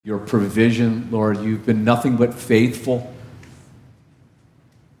your provision, Lord. You've been nothing but faithful.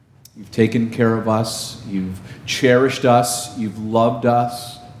 You've taken care of us. You've cherished us. You've loved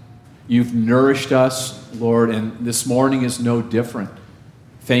us. You've nourished us, Lord, and this morning is no different.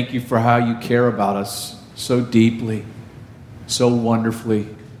 Thank you for how you care about us so deeply, so wonderfully.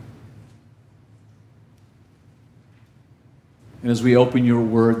 And as we open your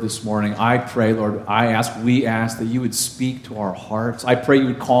word this morning, I pray, Lord, we ask that you would speak to our hearts. I pray you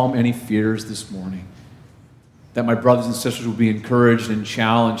would calm any fears this morning. That my brothers and sisters will be encouraged and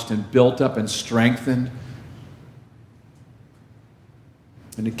challenged and built up and strengthened.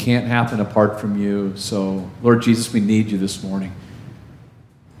 And it can't happen apart from you. So, Lord Jesus, we need you this morning.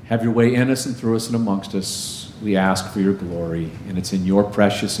 Have your way in us and through us and amongst us. We ask for your glory. And it's in your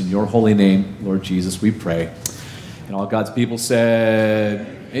precious and your holy name, Lord Jesus, we pray. And all God's people said,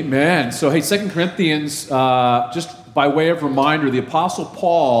 amen. So, hey, 2 Corinthians, just by way of reminder, the Apostle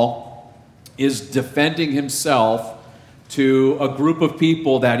Paul is defending himself to a group of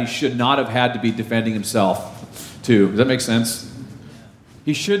people that he should not have had to be defending himself to. Does that make sense?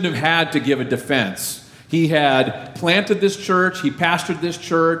 He shouldn't have had to give a defense. He had planted this church. He pastored this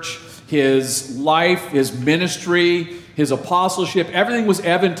church. His life, his ministry, his apostleship, everything was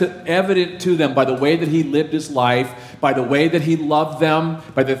evident to them by the way that he lived his life, by the way that he loved them,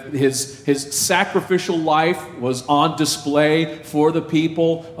 his sacrificial life was on display for the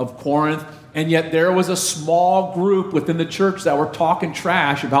people of Corinth. And yet there was a small group within the church that were talking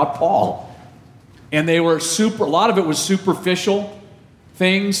trash about Paul. And they were a lot of it was superficial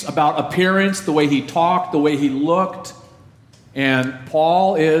things about appearance, the way he talked, the way he looked. And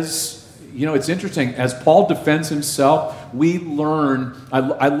Paul is, it's interesting. As Paul defends himself, we learn.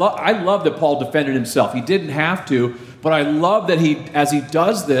 I love that Paul defended himself. He didn't have to, but I love that as he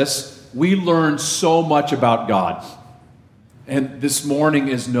does this, we learn so much about God. And this morning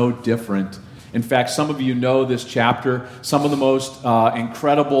is no different. In fact, some of you know this chapter. Some of the most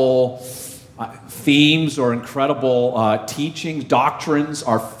incredible themes or incredible teachings, doctrines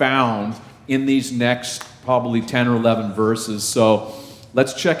are found in these next probably 10 or 11 verses. So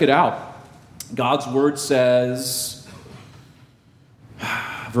let's check it out. God's word says,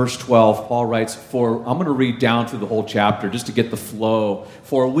 verse 12, Paul writes, I'm going to read down through the whole chapter just to get the flow.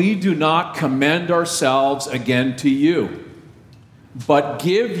 For we do not commend ourselves again to you, but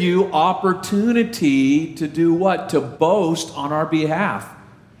give you opportunity to do what? To boast on our behalf,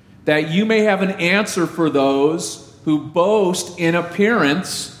 that you may have an answer for those who boast in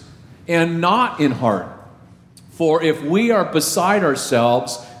appearance and not in heart. For if we are beside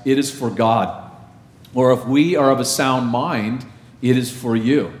ourselves, it is for God. Or if we are of a sound mind, it is for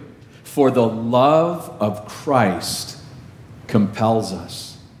you. For the love of Christ compels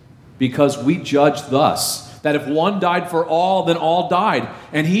us, because we judge thus, that if one died for all, then all died.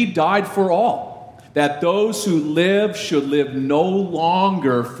 And he died for all, that those who live should live no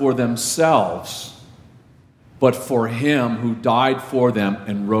longer for themselves, but for him who died for them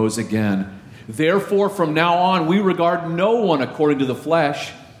and rose again. Therefore, from now on, we regard no one according to the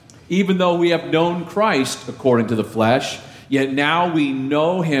flesh, even though we have known Christ according to the flesh, yet now we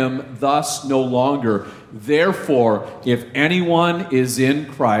know him thus no longer. Therefore, if anyone is in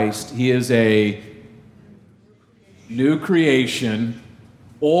Christ, he is a new creation.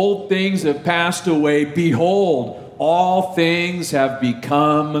 Old things have passed away. Behold, all things have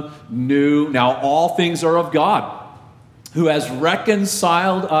become new. Now all things are of God, who has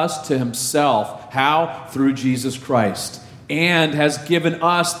reconciled us to himself. How? Through Jesus Christ. And has given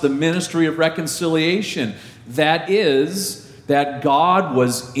us the ministry of reconciliation. That is, that God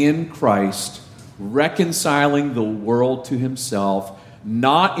was in Christ, reconciling the world to himself,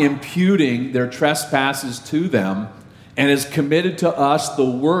 not imputing their trespasses to them, and has committed to us the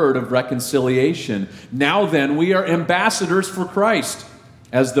word of reconciliation. Now then, we are ambassadors for Christ,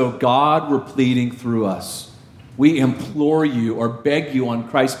 as though God were pleading through us. We implore you or beg you on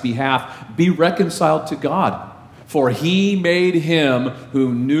Christ's behalf, be reconciled to God. For he made him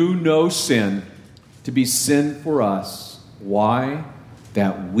who knew no sin to be sin for us. Why?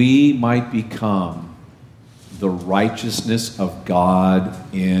 That we might become the righteousness of God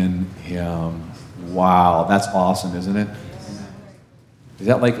in him. Wow, that's awesome, isn't it? Is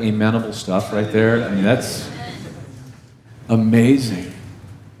that like amenable stuff right there? I mean, that's amazing.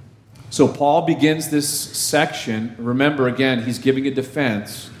 So Paul begins this section. Remember, again, he's giving a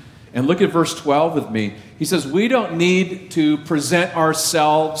defense. And look at verse 12 with me. He says, we don't need to present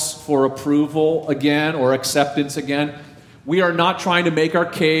ourselves for approval again or acceptance again. We are not trying to make our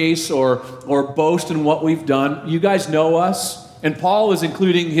case or boast in what we've done. You guys know us. And Paul is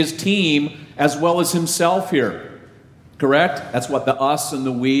including his team as well as himself here. Correct? That's what the us and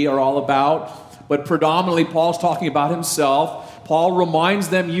the we are all about. But predominantly, Paul's talking about himself. Paul reminds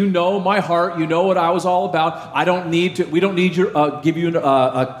them, you know my heart, you know what I was all about. We don't need to give you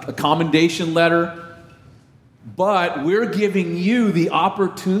a commendation letter. But we're giving you the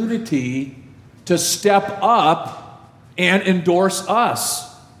opportunity to step up and endorse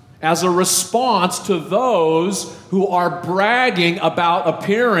us as a response to those who are bragging about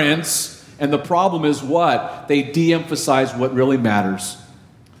appearance. And the problem is what? They de-emphasize what really matters.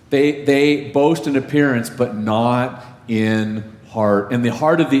 They boast in appearance, but not in heart. And the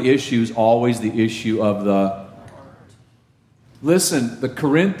heart of the issue is always the issue of the... Listen, the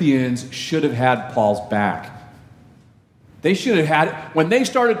Corinthians should have had Paul's back. They should have had... When they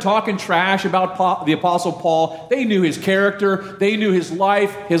started talking trash about the Apostle Paul, they knew his character, they knew his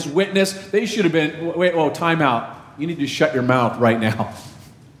life, his witness. They should have been, time out. You need to shut your mouth right now.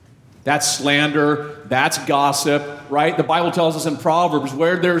 That's slander, that's gossip, right? The Bible tells us in Proverbs,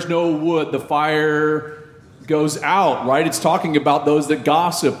 where there's no wood, the fire goes out, right? It's talking about those that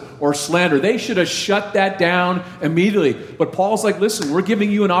gossip or slander. They should have shut that down immediately. But Paul's like, listen, we're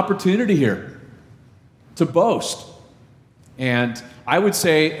giving you an opportunity here to boast. And I would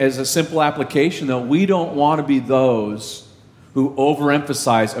say, as a simple application, though, we don't want to be those who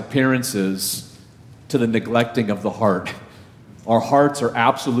overemphasize appearances to the neglecting of the heart. Our hearts are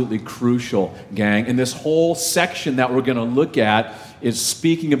absolutely crucial, gang. And this whole section that we're going to look at is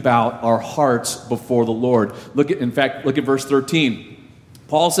speaking about our hearts before the Lord. Look at verse 13.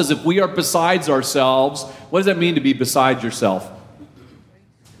 Paul says, if we are besides ourselves, what does that mean to be besides yourself?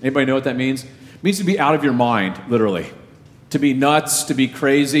 Anybody know what that means? It means to be out of your mind, literally. To be nuts, to be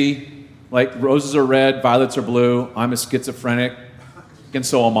crazy. Like roses are red, violets are blue. I'm a schizophrenic, and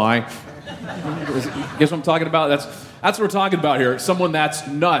so am I. Guess what I'm talking about? That's what we're talking about here. Someone that's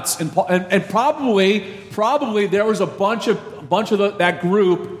nuts, and probably there was a bunch of that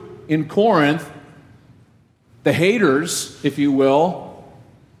group in Corinth, the haters, if you will,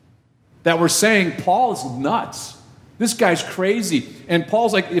 that were saying Paul is nuts. This guy's crazy, and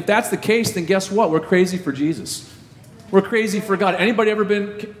Paul's like, if that's the case, then guess what? We're crazy for Jesus. We're crazy for God. Anybody ever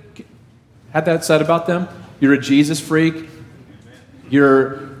had that said about them? You're a Jesus freak.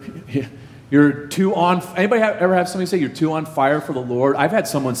 You're too on... Anybody ever have somebody say you're too on fire for the Lord? I've had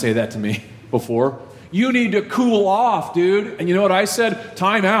someone say that to me before. You need to cool off, dude. And you know what I said?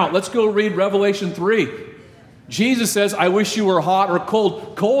 Time out. Let's go read Revelation 3. Jesus says, I wish you were hot or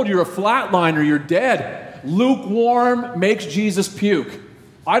cold. Cold, you're a flatliner. You're dead. Lukewarm makes Jesus puke.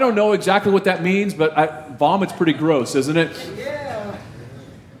 I don't know exactly what that means, but vomit's pretty gross, isn't it? Yeah.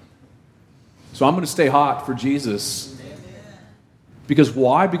 So I'm going to stay hot for Jesus. Because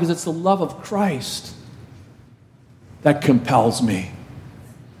why? Because it's the love of Christ that compels me.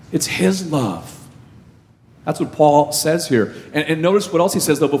 It's His love. That's what Paul says here. And notice what else he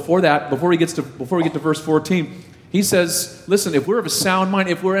says, though, before we get to verse 14. He says, listen, if we're of a sound mind,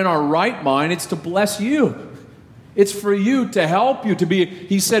 if we're in our right mind, it's to bless you. It's for you, to help you, to be,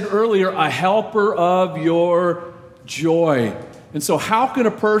 he said earlier, a helper of your joy. And so how can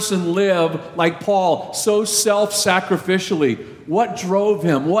a person live like Paul, so self-sacrificially? What drove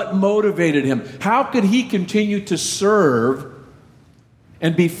him? What motivated him? How could he continue to serve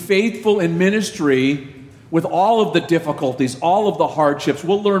and be faithful in ministry with all of the difficulties, all of the hardships?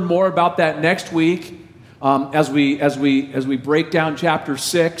 We'll learn more about that next week as we break down chapter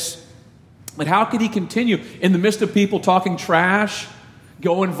 6. But how could he continue in the midst of people talking trash,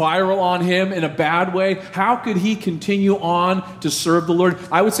 going viral on him in a bad way? How could he continue on to serve the Lord?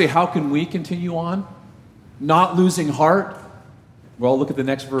 I would say, how can we continue on? Not losing heart? Well, look at the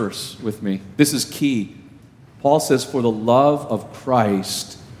next verse with me. This is key. Paul says, for the love of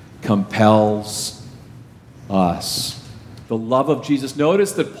Christ compels us. The love of Jesus.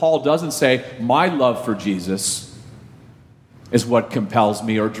 Notice that Paul doesn't say, my love for Jesus is what compels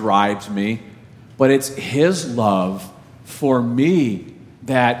me or drives me, but it's His love for me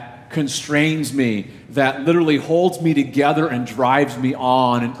that constrains me, that literally holds me together and drives me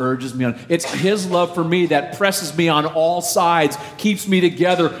on and urges me on. It's His love for me that presses me on all sides, keeps me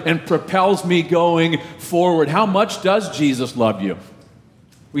together, and propels me going forward. How much does Jesus love you?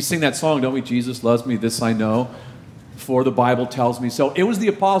 We sing that song, don't we? Jesus loves me, this I know, for the Bible tells me so. It was the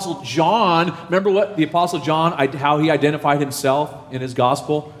Apostle John. Remember what the Apostle John, how he identified himself in his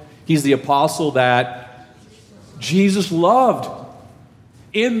gospel? He's the apostle that Jesus loved.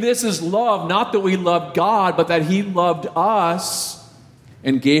 In this is love, not that we loved God, but that He loved us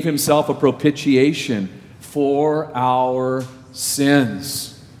and gave Himself a propitiation for our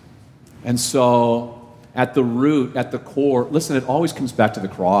sins. And so, at the root, at the core, listen, it always comes back to the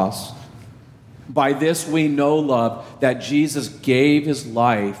cross. By this we know love, that Jesus gave his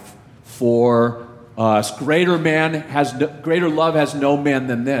life for us. Greater love has no man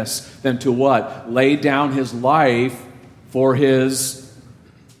than this, than to what? Lay down his life for his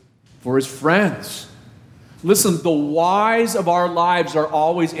friends. Listen, the whys of our lives are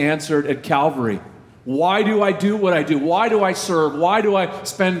always answered at Calvary. Why do I do what I do? Why do I serve? Why do I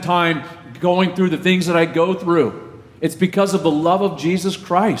spend time going through the things that I go through? It's because of the love of Jesus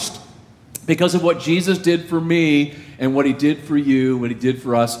Christ. Because of what Jesus did for me and what he did for you, what he did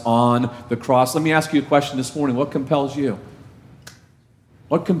for us on the cross. Let me ask you a question this morning. What compels you?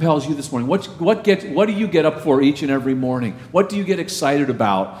 What compels you this morning? What do you get up for each and every morning? What do you get excited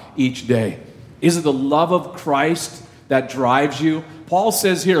about each day? Is it the love of Christ that drives you? Paul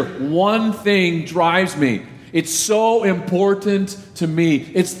says here, one thing drives me. It's so important to me.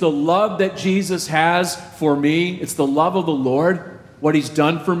 It's the love that Jesus has for me. It's the love of the Lord, what he's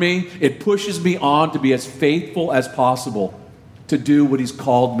done for me. It pushes me on to be as faithful as possible to do what he's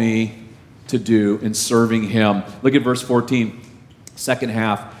called me to do in serving him. Look at verse 14, second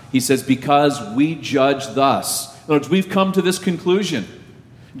half. He says, because we judge thus. In other words, we've come to this conclusion.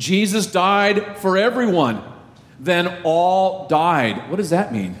 Jesus died for everyone. Then all died. What does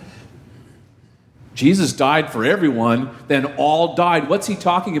that mean? Jesus died for everyone, then all died. What's he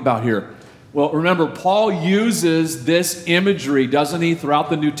talking about here? Well, remember, Paul uses this imagery, doesn't he, throughout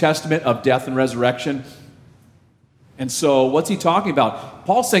the New Testament of death and resurrection. And so what's he talking about?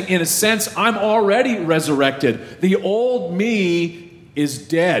 Paul's saying, in a sense, I'm already resurrected. The old me is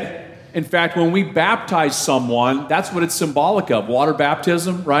dead. In fact, when we baptize someone, that's what it's symbolic of. Water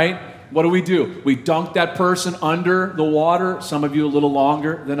baptism, right? What do? We dunk that person under the water. Some of you a little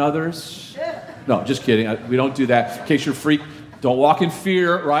longer than others. No, just kidding. We don't do that. In case you're freaked, don't walk in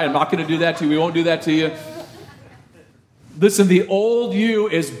fear, right? I'm not going to do that to you. We won't do that to you. Listen, the old you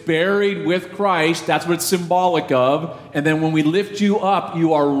is buried with Christ. That's what it's symbolic of. And then when we lift you up,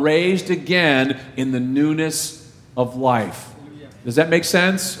 you are raised again in the newness of life. Does that make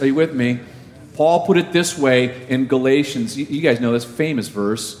sense? Are you with me? Paul put it this way in Galatians. You guys know this famous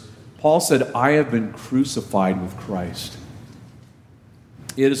verse. Paul said, I have been crucified with Christ.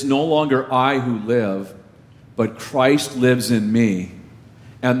 It is no longer I who live, but Christ lives in me.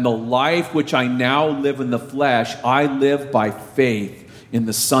 And the life which I now live in the flesh, I live by faith in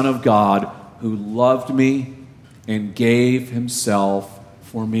the Son of God who loved me and gave himself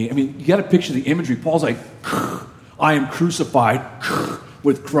for me. I mean, you got to picture the imagery. Paul's like, I am crucified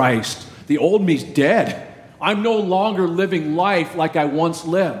with Christ. The old me's dead. I'm no longer living life like I once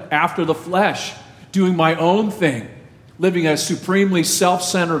lived, after the flesh, doing my own thing, living a supremely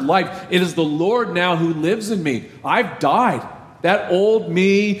self-centered life. It is the Lord now who lives in me. I've died. That old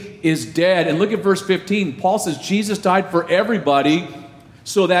me is dead. And look at verse 15. Paul says Jesus died for everybody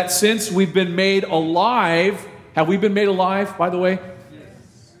so that since we've been made alive, have we been made alive, by the way?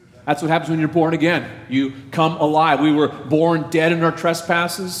 That's what happens when you're born again. You come alive. We were born dead in our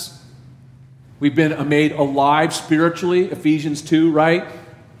trespasses. We've been made alive spiritually. Ephesians 2, right?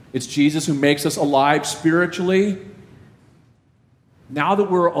 It's Jesus who makes us alive spiritually. Now that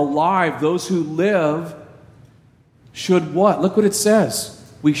we're alive, those who live should what? Look what it says.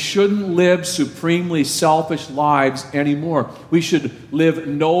 We shouldn't live supremely selfish lives anymore. We should live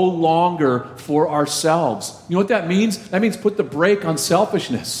no longer for ourselves. You know what that means? That means put the brake on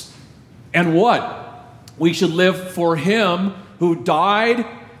selfishness. And what? We should live for him who died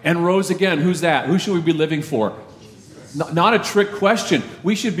and rose again. Who's that? Who should we be living for? Not a trick question.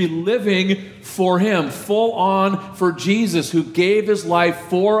 We should be living for him, full on for Jesus, who gave his life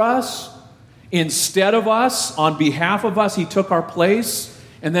for us, instead of us, on behalf of us. He took our place,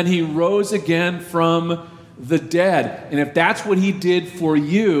 and then he rose again from the dead. And if that's what he did for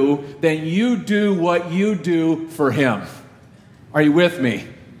you, then you do what you do for him. Are you with me?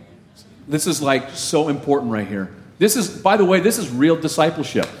 This is like so important right here. This is, by the way, this is real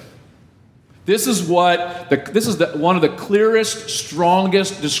discipleship. This is one of the clearest,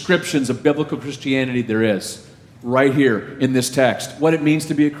 strongest descriptions of biblical Christianity there is, right here in this text. What it means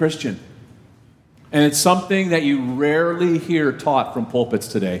to be a Christian. And it's something that you rarely hear taught from pulpits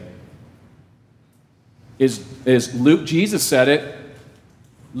today. Is Luke? Jesus said it.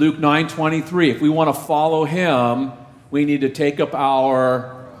 Luke 9:23. If we want to follow him, we need to take up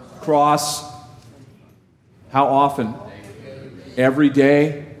our cross. How often? Every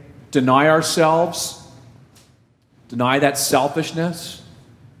day. Deny ourselves. Deny that selfishness.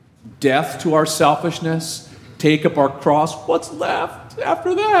 Death to our selfishness. Take up our cross. What's left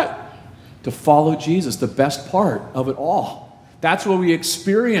after that? To follow Jesus, the best part of it all. That's where we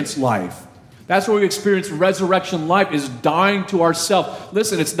experience life. That's where we experience resurrection life, is dying to ourselves.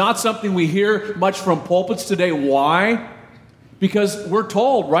 Listen, it's not something we hear much from pulpits today. Why? Because we're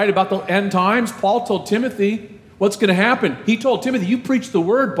told, right, about the end times. Paul told Timothy what's going to happen. He told Timothy, you preach the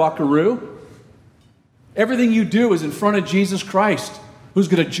word, buckaroo. Everything you do is in front of Jesus Christ, who's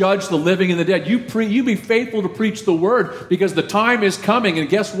going to judge the living and the dead. You be faithful to preach the word, because the time is coming. And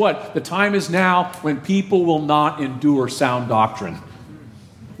guess what? The time is now when people will not endure sound doctrine.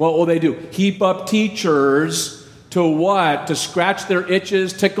 What will they do? Heap up teachers to what? To scratch their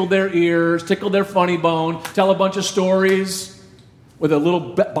itches, tickle their ears, tickle their funny bone, tell a bunch of stories with a little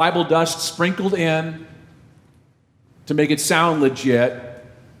Bible dust sprinkled in to make it sound legit.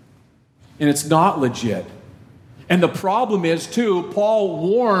 And it's not legit. And the problem is, too, Paul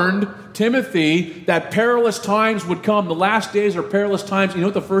warned Timothy that perilous times would come. The last days are perilous times. You know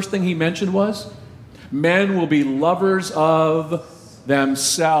what the first thing he mentioned was? Men will be lovers of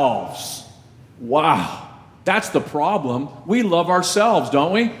themselves. Wow. That's the problem. We love ourselves,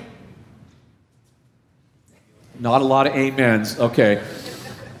 don't we? Not a lot of amens. Okay.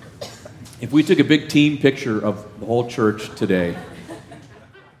 If we took a big team picture of the whole church today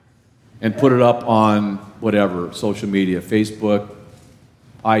and put it up on whatever, social media, Facebook,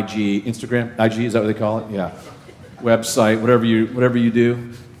 IG, Instagram, IG, is that what they call it? Yeah. Website, whatever you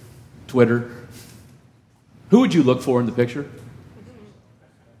do, Twitter. Who would you look for in the picture?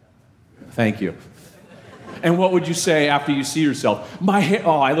 Thank you. And what would you say after you see yourself? My hair,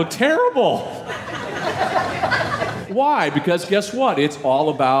 I look terrible. Why? Because guess what? It's all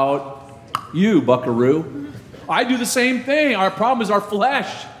about you, buckaroo. I do the same thing. Our problem is our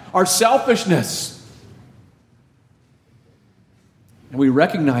flesh, our selfishness. And we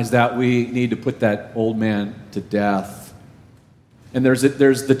recognize that we need to put that old man to death. And there's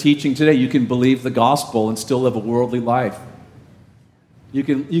the teaching today. You can believe the gospel and still live a worldly life. You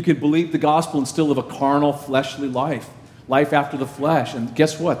can believe the gospel and still live a carnal, fleshly life after the flesh. And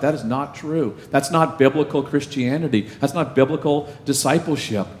guess what? That is not true. That's not biblical Christianity. That's not biblical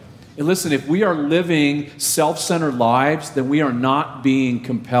discipleship. And listen, if we are living self-centered lives, then we are not being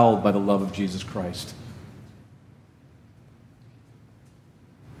compelled by the love of Jesus Christ.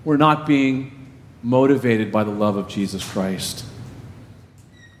 We're not being motivated by the love of Jesus Christ.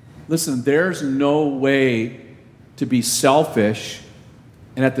 Listen, there's no way to be selfish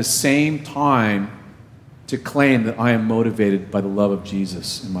and at the same time to claim that I am motivated by the love of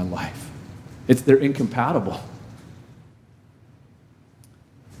Jesus in my life. They're incompatible.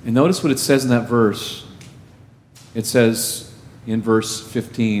 And notice what it says in that verse. It says in verse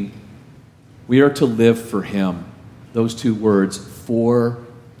 15, we are to live for Him. Those two words, for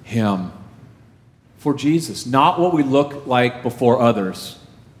Him. For Jesus. Not what we look like before others.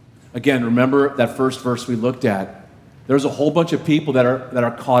 Again, remember that first verse we looked at. There's a whole bunch of people that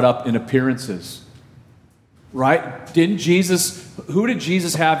are caught up in appearances. Right? Who did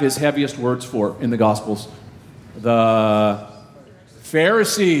Jesus have His heaviest words for in the Gospels? The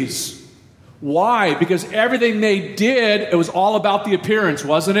Pharisees. Why? Because everything they did, it was all about the appearance,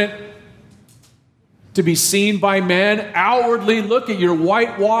 wasn't it? To be seen by men. Outwardly, look at you're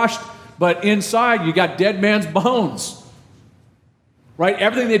whitewashed, but inside you got dead man's bones. Right?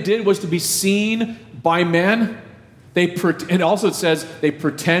 Everything they did was to be seen by men. And also it says they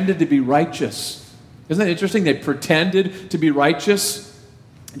pretended to be righteous. Isn't that interesting? They pretended to be righteous.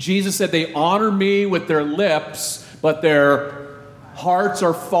 Jesus said they honor me with their lips, but their hearts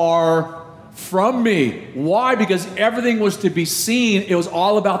are far from me. Why? Because everything was to be seen. It was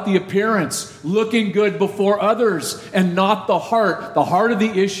all about the appearance, looking good before others, and not the heart. The heart of the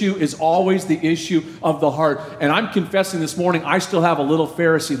issue is always the issue of the heart. And I'm confessing this morning, I still have a little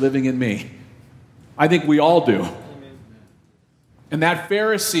Pharisee living in me. I think we all do. And that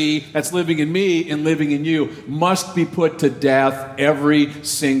Pharisee that's living in me and living in you must be put to death every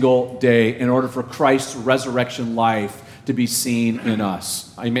single day in order for Christ's resurrection life to be seen in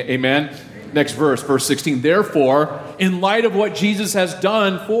us. Amen? Next verse, verse 16. Therefore, in light of what Jesus has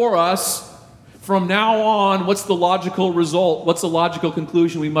done for us, from now on, what's the logical result? What's the logical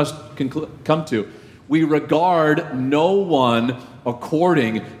conclusion we must come to? We regard no one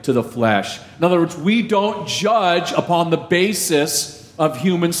according to the flesh. In other words, we don't judge upon the basis of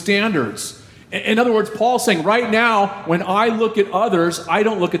human standards. In other words, Paul's saying right now, when I look at others, I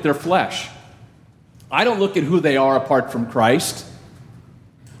don't look at their flesh. I don't look at who they are apart from Christ.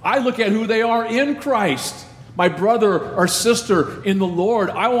 I look at who they are in Christ. My brother or sister in the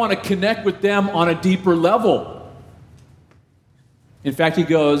Lord, I want to connect with them on a deeper level. In fact, he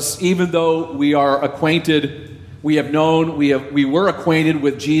goes, even though we are acquainted, we were acquainted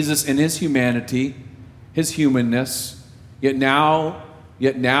with Jesus and His humanity, His humanness, yet now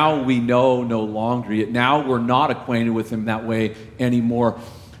Yet now we know no longer. Yet now we're not acquainted with him that way anymore.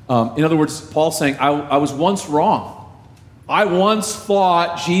 In other words, Paul's saying, I was once wrong. I once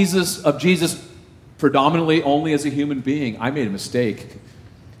thought of Jesus predominantly only as a human being. I made a mistake.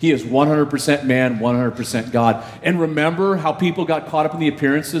 He is 100% man, 100% God. And remember how people got caught up in the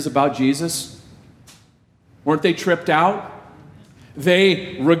appearances about Jesus? Weren't they tripped out?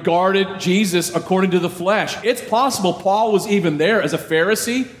 They regarded Jesus according to the flesh. It's possible Paul was even there as a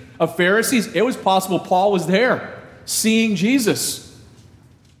Pharisee of Pharisees. It was possible Paul was there seeing Jesus.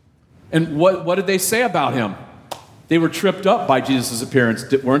 And what did they say about him? They were tripped up by Jesus' appearance,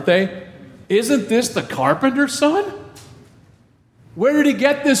 weren't they? Isn't this the carpenter's son? Where did he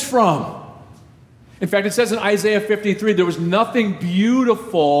get this from? In fact, it says in Isaiah 53, there was nothing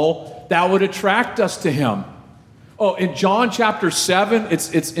beautiful that would attract us to him. Oh, in John chapter 7,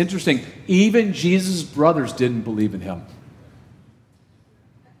 it's interesting. Even Jesus' brothers didn't believe in him.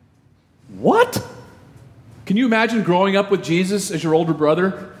 What? Can you imagine growing up with Jesus as your older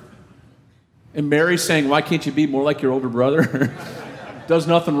brother? And Mary saying, why can't you be more like your older brother? Does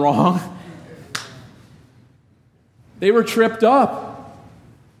nothing wrong. They were tripped up.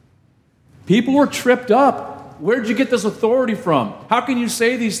 People were tripped up. Where'd you get this authority from? How can you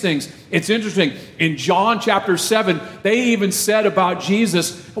say these things? It's interesting. In John chapter 7, they even said about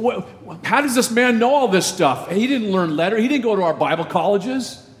Jesus, how does this man know all this stuff? He didn't learn letters. He didn't go to our Bible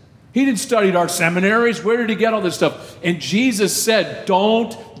colleges. He didn't study at our seminaries. Where did he get all this stuff? And Jesus said,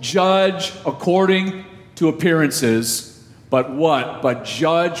 don't judge according to appearances, but what? But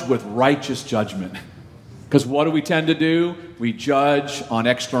judge with righteous judgment. Because what do we tend to do? We judge on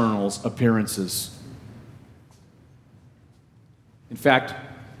externals, appearances. In fact,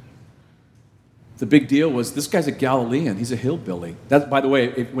 the big deal was this guy's a Galilean. He's a hillbilly. That, by the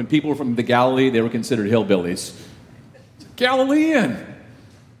way, when people were from the Galilee, they were considered hillbillies. Galilean.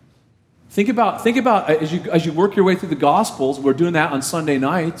 Think about as you work your way through the Gospels, we're doing that on Sunday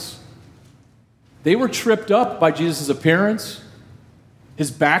nights. They were tripped up by Jesus' appearance, his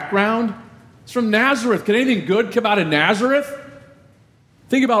background. He's from Nazareth. Can anything good come out of Nazareth?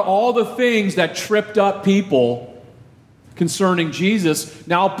 Think about all the things that tripped up people concerning Jesus.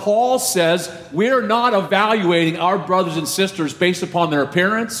 Now, Paul says we're not evaluating our brothers and sisters based upon their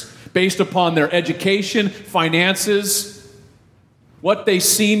appearance, based upon their education, finances, what they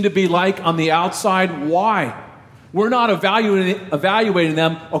seem to be like on the outside. Why? We're not evaluating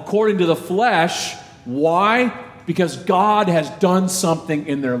them according to the flesh. Why? Because God has done something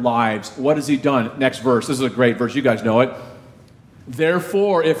in their lives. What has he done? Next verse. This is a great verse. You guys know it.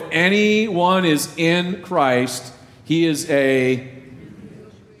 Therefore, if anyone is in Christ, he is a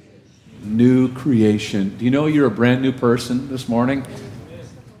new creation. Do you know you're a brand new person this morning?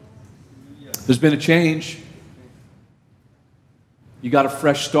 There's been a change. You got a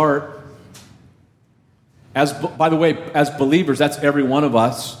fresh start. By the way, as believers, that's every one of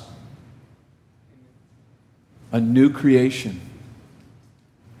us. A new creation.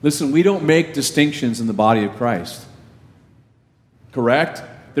 Listen, we don't make distinctions in the body of Christ. Correct?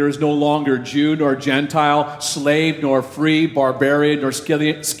 There is no longer Jew nor Gentile, slave nor free, barbarian nor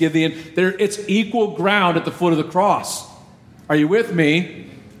Scythian. It's equal ground at the foot of the cross. Are you with me?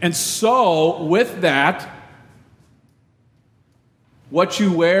 And so, with that, what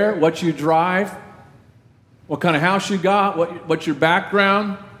you wear, what you drive, what kind of house you got, what's your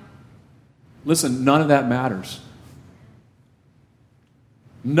background. Listen, none of that matters.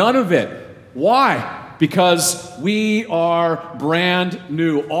 None of it. Why? Because we are brand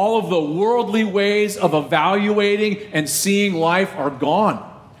new. All of the worldly ways of evaluating and seeing life are gone.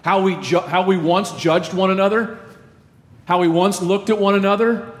 How we once judged one another, how we once looked at one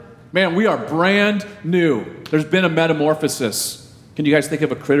another. Man, we are brand new. There's been a metamorphosis. Can you guys think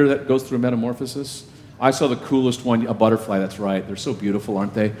of a critter that goes through a metamorphosis? I saw the coolest one, a butterfly, that's right. They're so beautiful,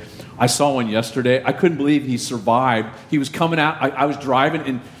 aren't they? I saw one yesterday. I couldn't believe he survived. He was coming out. I was driving,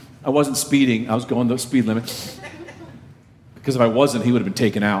 and I wasn't speeding. I was going the speed limit. Because if I wasn't, he would have been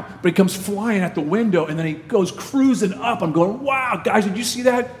taken out. But he comes flying at the window, and then he goes cruising up. I'm going, wow, guys, did you see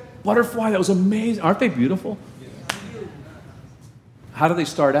that butterfly? That was amazing. Aren't they beautiful? How do they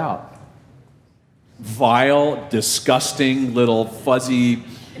start out? Vile, disgusting, little fuzzy,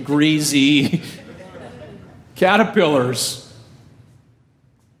 greasy caterpillars.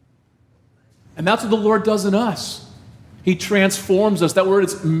 And that's what the Lord does in us. He transforms us. That word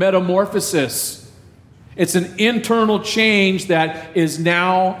is metamorphosis. It's an internal change that is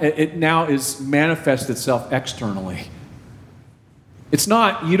now is manifest itself externally. It's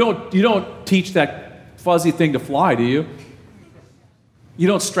not, you don't teach that fuzzy thing to fly, do you? You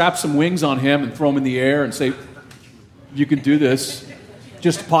don't strap some wings on him and throw him in the air and say, you can do this.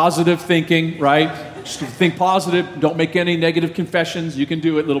 Just positive thinking, right? Just think positive. Don't make any negative confessions. You can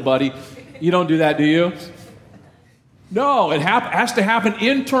do it, little buddy. You don't do that, do you? No, it has to happen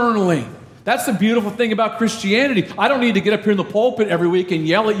internally. That's the beautiful thing about Christianity. I don't need to get up here in the pulpit every week and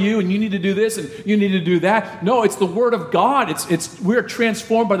yell at you, and you need to do this and you need to do that. No, it's the Word of God. We're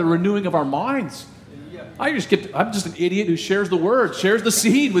transformed by the renewing of our minds. I'm just an idiot who shares the Word, shares the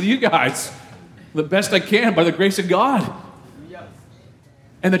seed with you guys the best I can by the grace of God.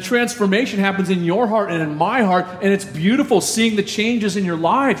 And the transformation happens in your heart and in my heart, and it's beautiful seeing the changes in your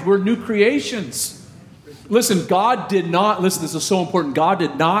lives. We're new creations. Listen, this is so important. God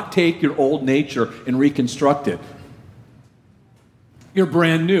did not take your old nature and reconstruct it. You're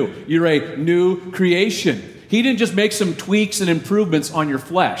brand new. You're a new creation. He didn't just make some tweaks and improvements on your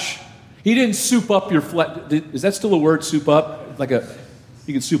flesh. He didn't soup up your flesh. Is that still a word, soup up?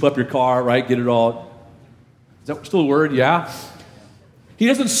 You can soup up your car, right? Get it all. Is that still a word? Yeah. He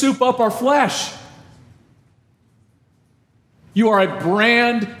doesn't soup up our flesh. You are a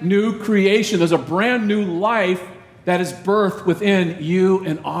brand new creation. There's a brand new life that is birthed within you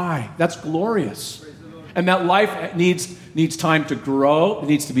and I. That's glorious. And that life needs time to grow. It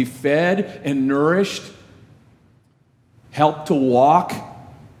needs to be fed and nourished. Help to walk.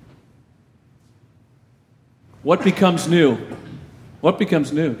 What becomes new? What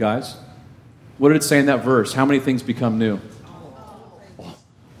becomes new, guys? What did it say in that verse? How many things become new?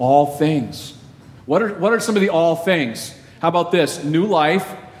 All things. What are some of the all things? How about this? New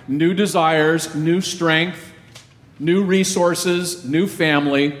life, new desires, new strength, new resources, new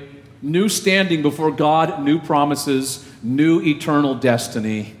family, new standing before God, new promises, new eternal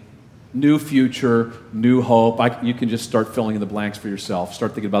destiny, new future, new hope. You can just start filling in the blanks for yourself.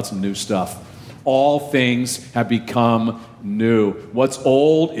 Start thinking about some new stuff. All things have become new. What's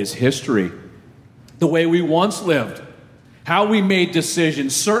old is history. The way we once lived, how we made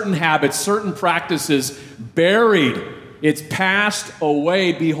decisions, certain habits, certain practices, buried. It's passed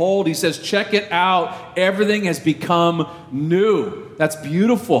away. Behold, he says, check it out. Everything has become new. That's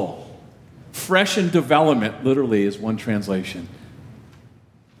beautiful. Fresh in development, literally, is one translation.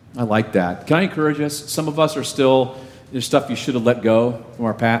 I like that. Can I encourage us? Some of us are still, there's stuff you should have let go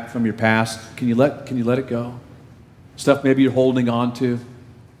from your past. Can you let it go? Stuff maybe you're holding on to.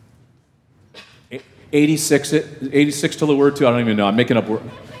 86 till the word too. I don't even know. I'm making up word.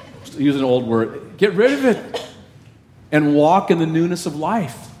 Using an old word. Get rid of it. And walk in the newness of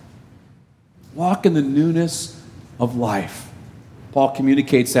life. Walk in the newness of life. Paul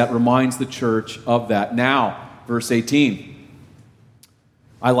communicates that, reminds the church of that. Now, verse 18.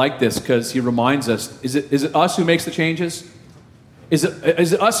 I like this because he reminds us, is it us who makes the changes? Is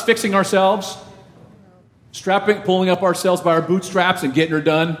it us fixing ourselves? Pulling up ourselves by our bootstraps and getting her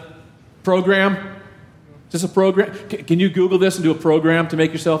done? Program? Is this a program? Can you Google this and do a program to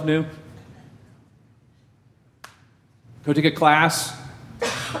make yourself new? Go take a class.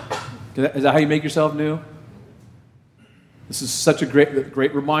 Is that how you make yourself new? This is such a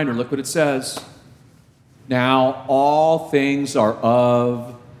great reminder. Look what it says. Now all things are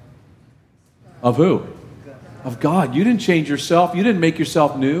of who? Of God. You didn't change yourself. You didn't make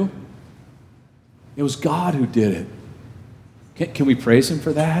yourself new. It was God who did it. Can we praise him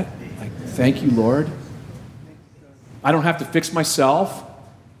for that? Thank you, Lord. I don't have to fix myself.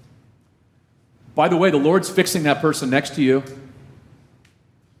 By the way, the Lord's fixing that person next to you.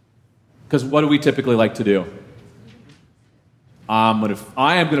 Because what do we typically like to do? I am going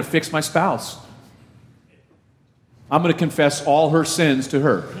to fix my spouse. I'm going to confess all her sins to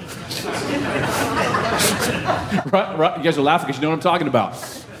her. right? You guys are laughing because you know what I'm talking about.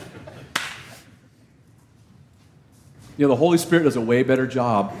 You know, the Holy Spirit does a way better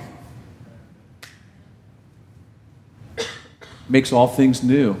job. Makes all things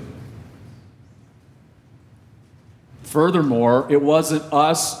new. Furthermore, it wasn't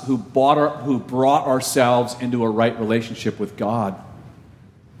us who brought ourselves into a right relationship with God,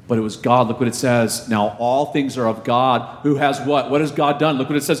 but it was God. Look what it says. Now all things are of God, who has what? What has God done? Look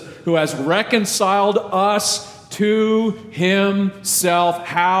what it says. Who has reconciled us to himself.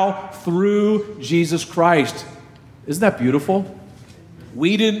 How? Through Jesus Christ. Isn't that beautiful?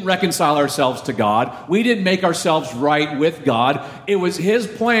 We didn't reconcile ourselves to God. We didn't make ourselves right with God. It was his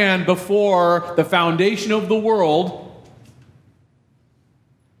plan before the foundation of the world.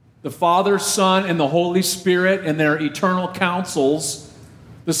 The Father, Son, and the Holy Spirit and their eternal counsels.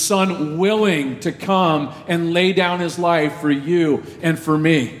 The Son willing to come and lay down his life for you and for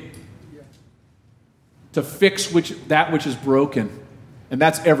me. To fix that which is broken. And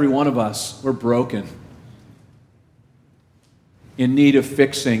that's every one of us. We're broken. in need of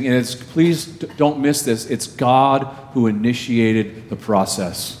fixing. And please don't miss this. It's God who initiated the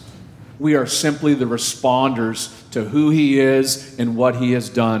process. We are simply the responders to who He is and what He has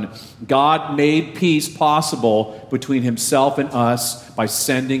done. God made peace possible between Himself and us by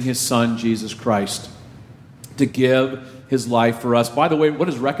sending His Son, Jesus Christ, to give His life for us. By the way, what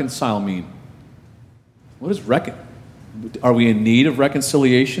does reconcile mean? What is Are we in need of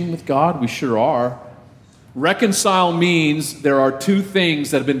reconciliation with God? We sure are. Reconcile means there are two things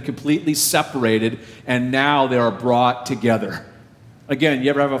that have been completely separated and now they are brought together. Again, you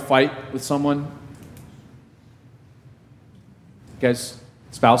ever have a fight with someone? Guys,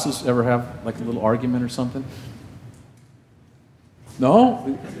 spouses ever have like a little argument or something?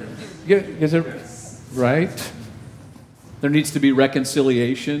 No? Is it right? There needs to be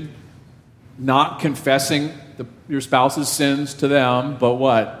reconciliation, not confessing your spouse's sins to them, but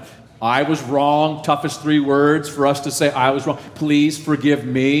what? I was wrong, toughest 3 words for us to say, I was wrong. Please forgive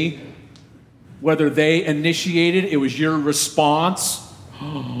me. Whether they initiated, it was your response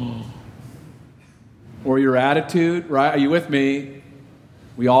or your attitude, right? Are you with me?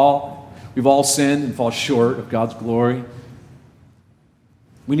 We've all sinned and fall short of God's glory.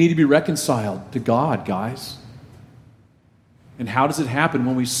 We need to be reconciled to God, guys. And how does it happen?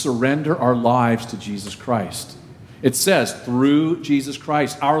 When we surrender our lives to Jesus Christ. It says, through Jesus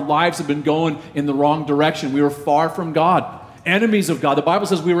Christ. Our lives have been going in the wrong direction. We were far from God, enemies of God. The Bible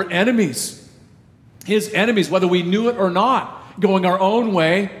says we were enemies, His enemies, whether we knew it or not, going our own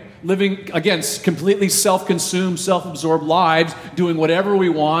way, living, again, completely self-consumed, self-absorbed lives, doing whatever we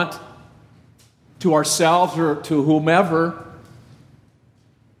want to ourselves or to whomever.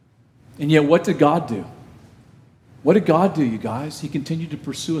 And yet, what did God do? What did God do, you guys? He continued to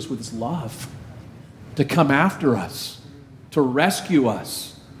pursue us with His love, to come after us, to rescue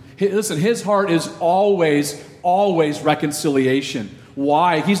us. Listen, His heart is always reconciliation.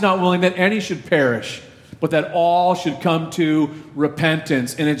 Why? He's not willing that any should perish, but that all should come to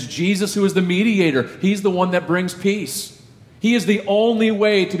repentance. And it's Jesus who is the mediator. He's the one that brings peace. He is the only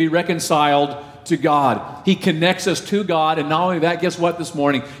way to be reconciled to God. He connects us to God, and not only that, guess what this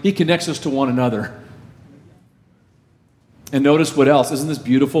morning? He connects us to one another. And notice what else. Isn't this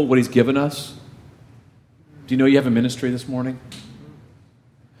beautiful, what He's given us? Do you know you have a ministry this morning?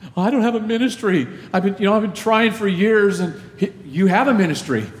 Oh, I don't have a ministry. I've been trying for years, and you have a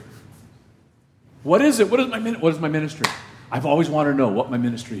ministry. What is it? What is my ministry? I've always wanted to know what my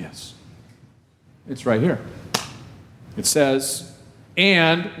ministry is. It's right here. It says,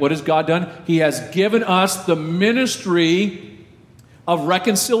 and what has God done? He has given us the ministry of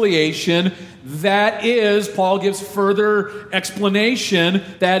reconciliation. That is, Paul gives further explanation,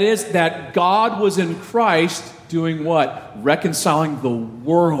 that is that God was in Christ doing what? Reconciling the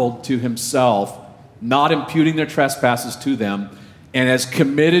world to Himself, not imputing their trespasses to them, and has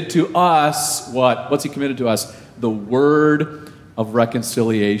committed to us what? What's He committed to us? The word of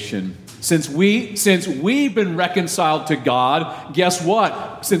reconciliation. Since we've been reconciled to God, guess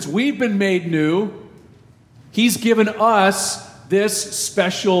what? Since we've been made new, He's given us this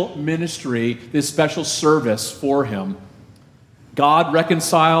special ministry, this special service for Him. God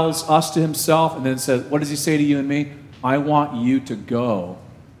reconciles us to Himself and then says, what does He say to you and me? I want you to go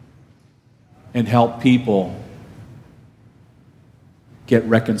and help people get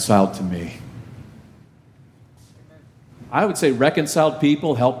reconciled to me. I would say reconciled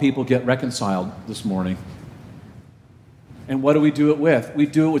people help people get reconciled this morning. And what do we do it with? We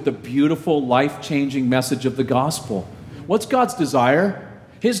do it with the beautiful, life-changing message of the gospel. What's God's desire?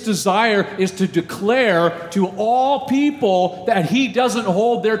 His desire is to declare to all people that He doesn't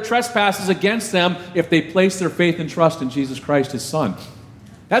hold their trespasses against them if they place their faith and trust in Jesus Christ, His Son.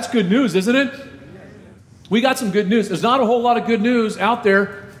 That's good news, isn't it? We got some good news. There's not a whole lot of good news out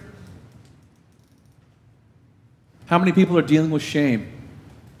there. How many people are dealing with shame?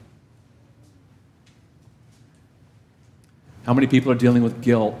 How many people are dealing with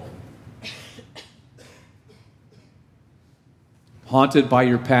guilt? Haunted by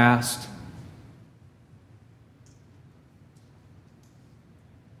your past?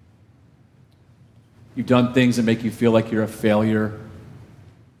 You've done things that make you feel like you're a failure.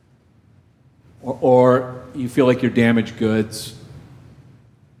 Or you feel like you're damaged goods.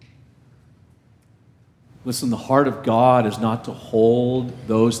 Listen, the heart of God is not to hold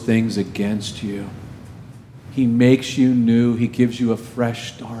those things against you. He makes you new. He gives you a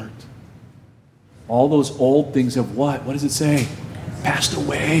fresh start. All those old things have what? What does it say? Passed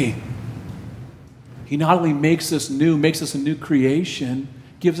away. He not only makes us new, makes us a new creation,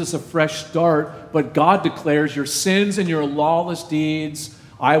 gives us a fresh start, but God declares your sins and your lawless deeds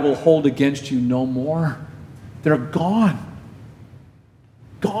I will hold against you no more. They're gone.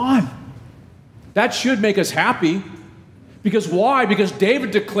 Gone. That should make us happy. Because why? Because David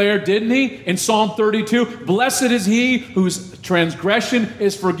declared, didn't he, in Psalm 32, blessed is he whose transgression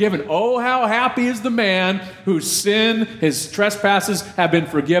is forgiven. Oh, how happy is the man whose sin, his trespasses have been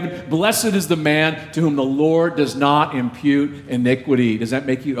forgiven. Blessed is the man to whom the Lord does not impute iniquity. Does that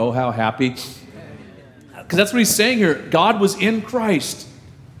make you, oh, how happy? Because that's what he's saying here. God was in Christ.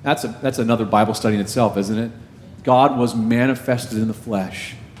 That's another Bible study in itself, isn't it? God was manifested in the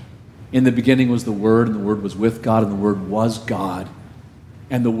flesh. In the beginning was the Word, and the Word was with God, and the Word was God.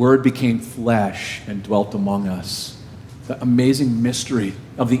 And the Word became flesh and dwelt among us. The amazing mystery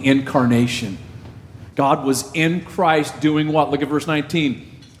of the incarnation. God was in Christ doing what? Look at verse 19.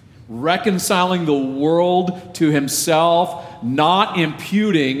 Reconciling the world to himself, not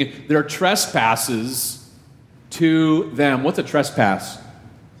imputing their trespasses to them. What's a trespass?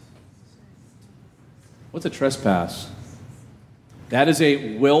 What's a trespass? That is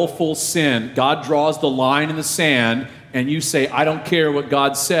a willful sin. God draws the line in the sand, and you say, I don't care what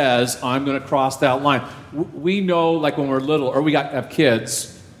God says, I'm going to cross that line. We know, like when we're little, or we have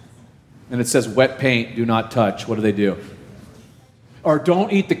kids, and it says, wet paint, do not touch. What do? Or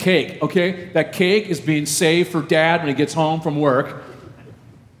don't eat the cake, okay? That cake is being saved for Dad when he gets home from work.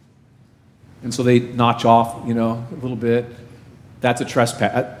 And so they notch off, a little bit. That's a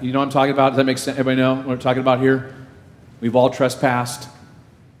trespass. You know what I'm talking about? Does that make sense? Everybody know what we're talking about here? We've all trespassed.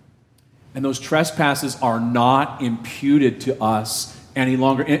 And those trespasses are not imputed to us any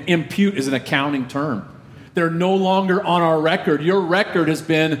longer. Impute is an accounting term. They're no longer on our record. Your record has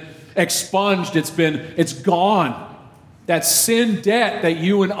been expunged. It's gone. That sin debt that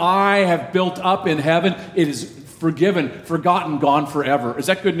you and I have built up in heaven, it is forgiven, forgotten, gone forever. Is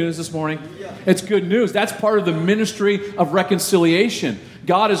that good news this morning? Yeah. It's good news. That's part of the ministry of reconciliation.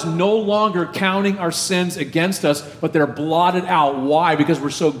 God is no longer counting our sins against us, but they're blotted out. Why? Because we're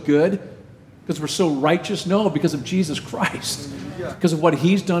so good? Because we're so righteous? No, because of Jesus Christ. Because of what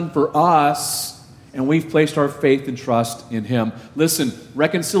he's done for us, and we've placed our faith and trust in him. Listen,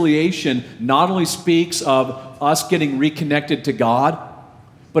 reconciliation not only speaks of us getting reconnected to God,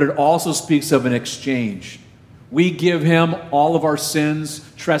 but it also speaks of an exchange. We give him all of our sins,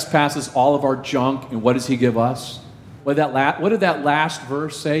 trespasses, all of our junk, and what does he give us? What did that last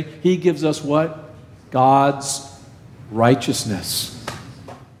verse say? He gives us what? God's righteousness.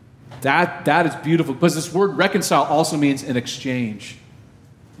 That is beautiful, because this word reconcile also means an exchange.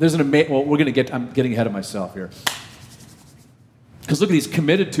 There's I'm getting ahead of myself here. Because look, he's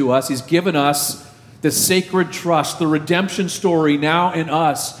committed to us. He's given us the sacred trust, the redemption story now in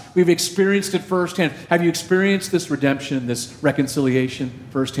us. We've experienced it firsthand. Have you experienced this redemption, this reconciliation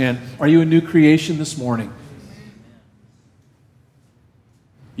firsthand? Are you a new creation this morning?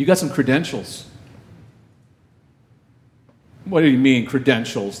 You got some credentials. What do you mean,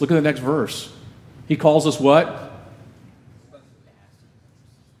 credentials? Look at the next verse. He calls us what?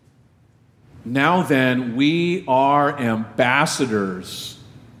 Now then, we are ambassadors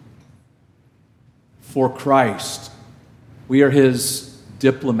for Christ. We are his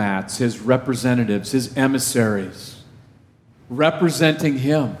diplomats, his representatives, his emissaries, representing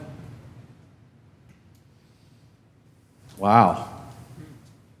him. Wow.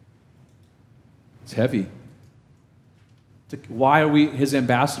 It's heavy. Why are we his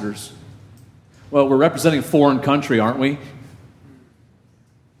ambassadors? Well, we're representing a foreign country, aren't we?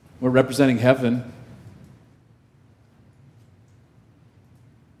 We're representing heaven.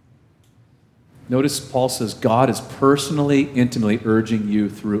 Notice Paul says God is personally, intimately urging you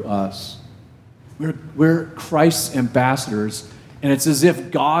through us. We're Christ's ambassadors, and it's as if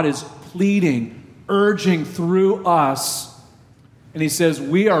God is pleading, urging through us. And he says,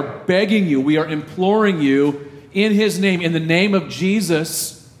 we are begging you, we are imploring you in his name, in the name of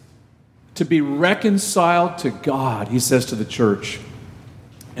Jesus, to be reconciled to God, he says to the church.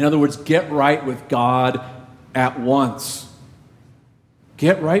 In other words, get right with God at once.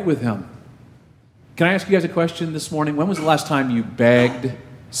 Get right with him. Can I ask you guys a question this morning? When was the last time you begged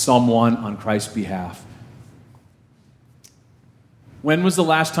someone on Christ's behalf? When was the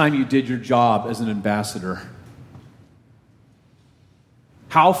last time you did your job as an ambassador?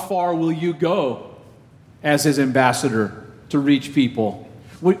 How far will you go as his ambassador to reach people?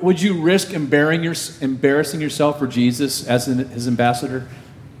 Would you risk embarrassing yourself for Jesus as his ambassador?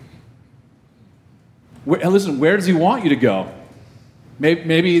 Listen, where does he want you to go?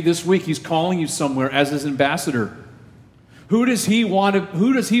 Maybe this week he's calling you somewhere as his ambassador. Who does he want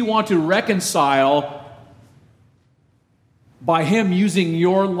to reconcile by him using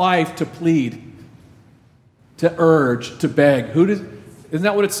your life to plead, to urge, to beg? Isn't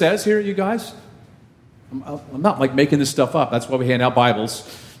that what it says here, you guys? I'm not like making this stuff up. That's why we hand out Bibles,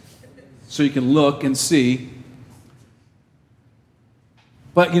 so you can look and see.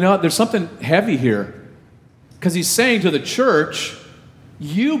 But there's something heavy here, because he's saying to the church,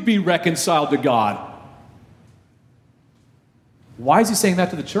 you be reconciled to God. Why is he saying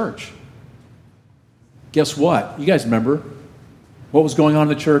that to the church? Guess what? You guys remember what was going on in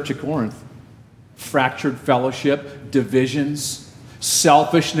the church at Corinth? Fractured fellowship, divisions,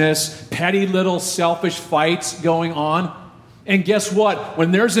 selfishness, petty little selfish fights going on. And guess what?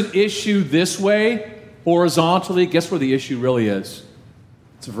 When there's an issue this way, horizontally, guess where the issue really is?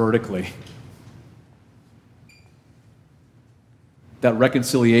 It's vertically. That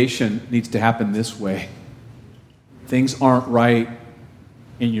reconciliation needs to happen this way. Things aren't right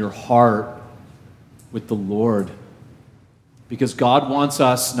in your heart with the Lord. Because God wants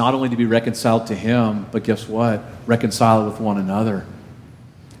us not only to be reconciled to Him, but guess what? Reconciled with one another.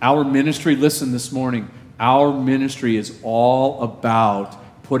 Our ministry, listen this morning, our ministry is all about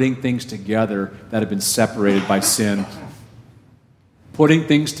putting things together that have been separated by sin. Putting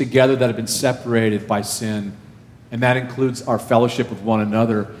things together that have been separated by sin. And that includes our fellowship with one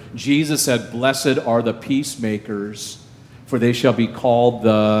another. Jesus said, "Blessed are the peacemakers, for they shall be called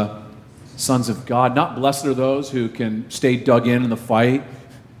the sons of God." Not blessed are those who can stay dug in the fight,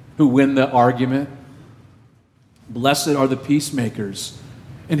 who win the argument. Blessed are the peacemakers.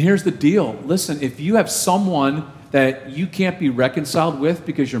 And here's the deal. Listen, if you have someone that you can't be reconciled with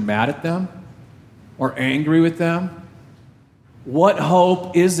because you're mad at them or angry with them, what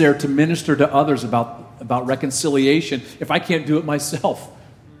hope is there to minister to others about reconciliation if I can't do it myself?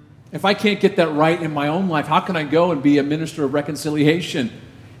 If I can't get that right in my own life, how can I go and be a minister of reconciliation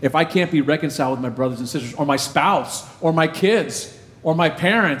if I can't be reconciled with my brothers and sisters or my spouse or my kids or my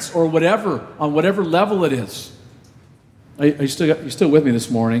parents or whatever, on whatever level it is? Are you still with me this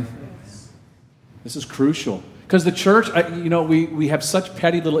morning? This is crucial. Because the church, we have such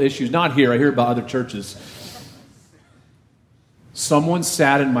petty little issues. Not here. I hear about other churches. Someone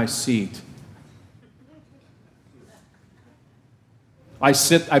sat in my seat.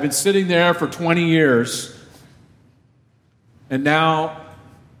 I've been sitting there for 20 years, and now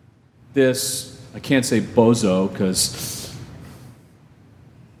this, I can't say bozo, because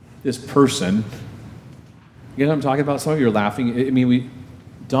this person, you know what I'm talking about? Some of you are laughing.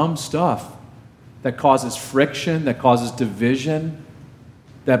 Dumb stuff that causes friction, that causes division,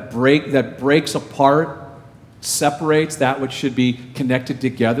 that breaks apart, separates that which should be connected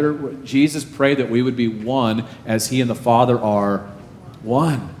together. Jesus prayed that we would be one as He and the Father are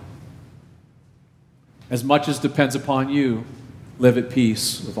one. As much as depends upon you, live at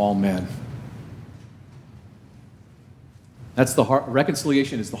peace with all men. That's the heart.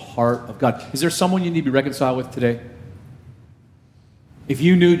 Reconciliation is the heart of God. Is there someone you need to be reconciled with today? If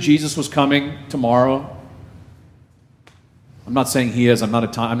you knew Jesus was coming tomorrow, I'm not saying He is. I'm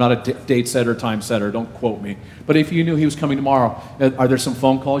not a date setter, time setter. Don't quote me. But if you knew He was coming tomorrow, are there some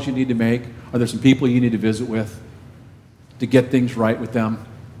phone calls you need to make? Are there some people you need to visit with to get things right with them?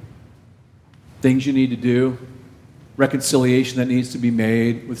 Things you need to do? Reconciliation that needs to be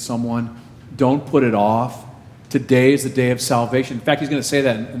made with someone? Don't put it off. Today is the day of salvation. In fact, he's going to say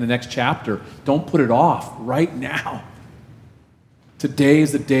that in the next chapter. Don't put it off right now. Today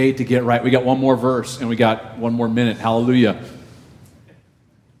is the day to get right. We got one more verse and we got one more minute. Hallelujah.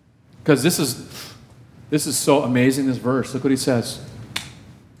 Because this is so amazing, this verse. Look what he says.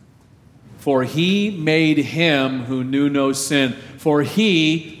 For He made Him who knew no sin. For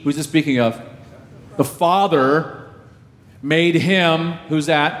He, who's this speaking of? The Father made Him, who's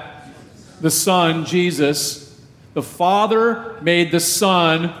that? The Son, Jesus. The Father made the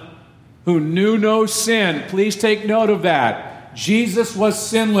Son who knew no sin. Please take note of that. Jesus was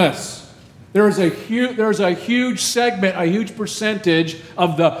sinless. There's a huge segment, a huge percentage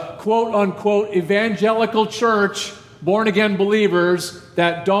of the quote-unquote evangelical church, born-again believers,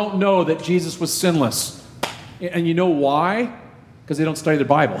 that don't know that Jesus was sinless. And you know why? Because they don't study the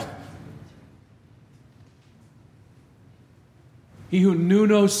Bible. He who knew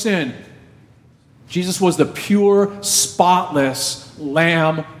no sin. Jesus was the pure, spotless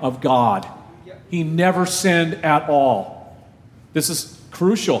Lamb of God. He never sinned at all. This is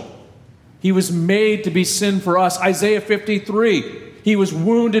crucial. He was made to be sin for us. Isaiah 53. He was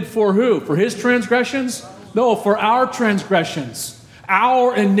wounded for who? For His transgressions? No, for our transgressions.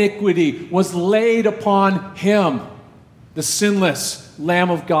 Our iniquity was laid upon Him. The sinless Lamb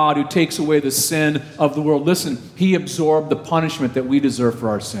of God who takes away the sin of the world. Listen, He absorbed the punishment that we deserve for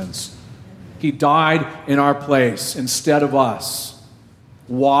our sins. He died in our place instead of us.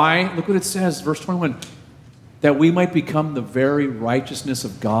 Why? Look what it says, verse 21. That we might become the very righteousness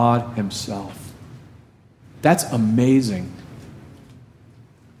of God Himself. That's amazing.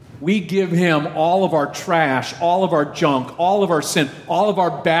 We give him all of our trash, all of our junk, all of our sin, all of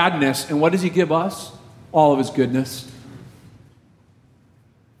our badness. And what does he give us? All of his goodness.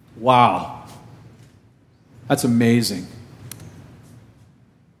 Wow. That's amazing.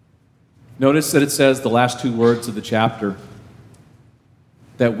 Notice that it says the last two words of the chapter,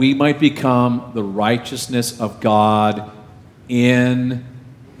 that we might become the righteousness of God in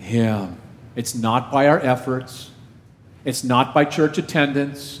him. It's not by our efforts. It's not by church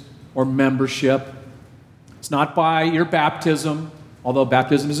attendance or membership. It's not by your baptism, although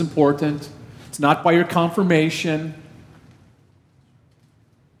baptism is important. It's not by your confirmation.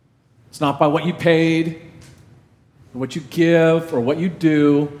 It's not by what you paid, or what you give, or what you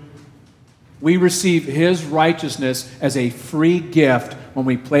do. We receive his righteousness as a free gift when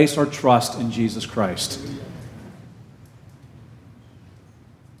we place our trust in Jesus Christ.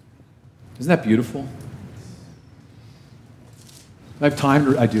 Isn't that beautiful? I have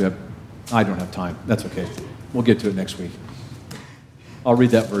time? I do have. I don't have time. That's okay. We'll get to it next week. I'll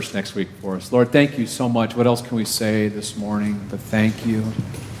read that verse next week for us. Lord, thank you so much. What else can we say this morning but thank you?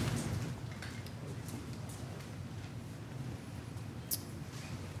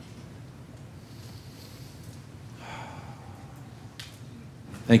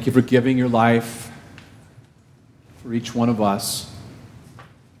 Thank you for giving your life for each one of us.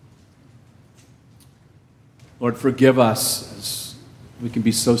 Lord, forgive us as we can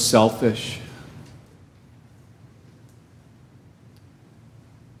be so selfish.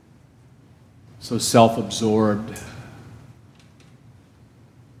 So self-absorbed.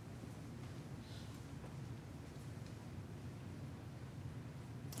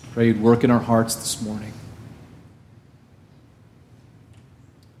 Pray you'd work in our hearts this morning.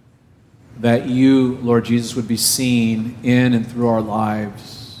 That you, Lord Jesus, would be seen in and through our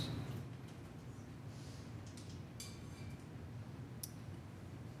lives.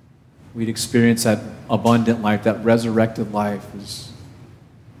 We'd experience that abundant life, that resurrected life as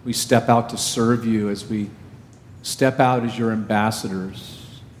we step out to serve you, as we step out as your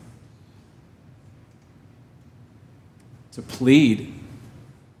ambassadors to plead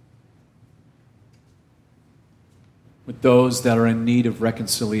with those that are in need of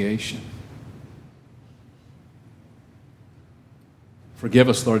reconciliation. Forgive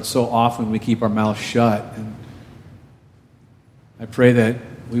us, Lord, so often we keep our mouths shut. And I pray that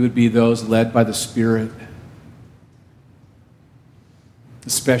we would be those led by the Spirit,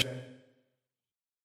 especially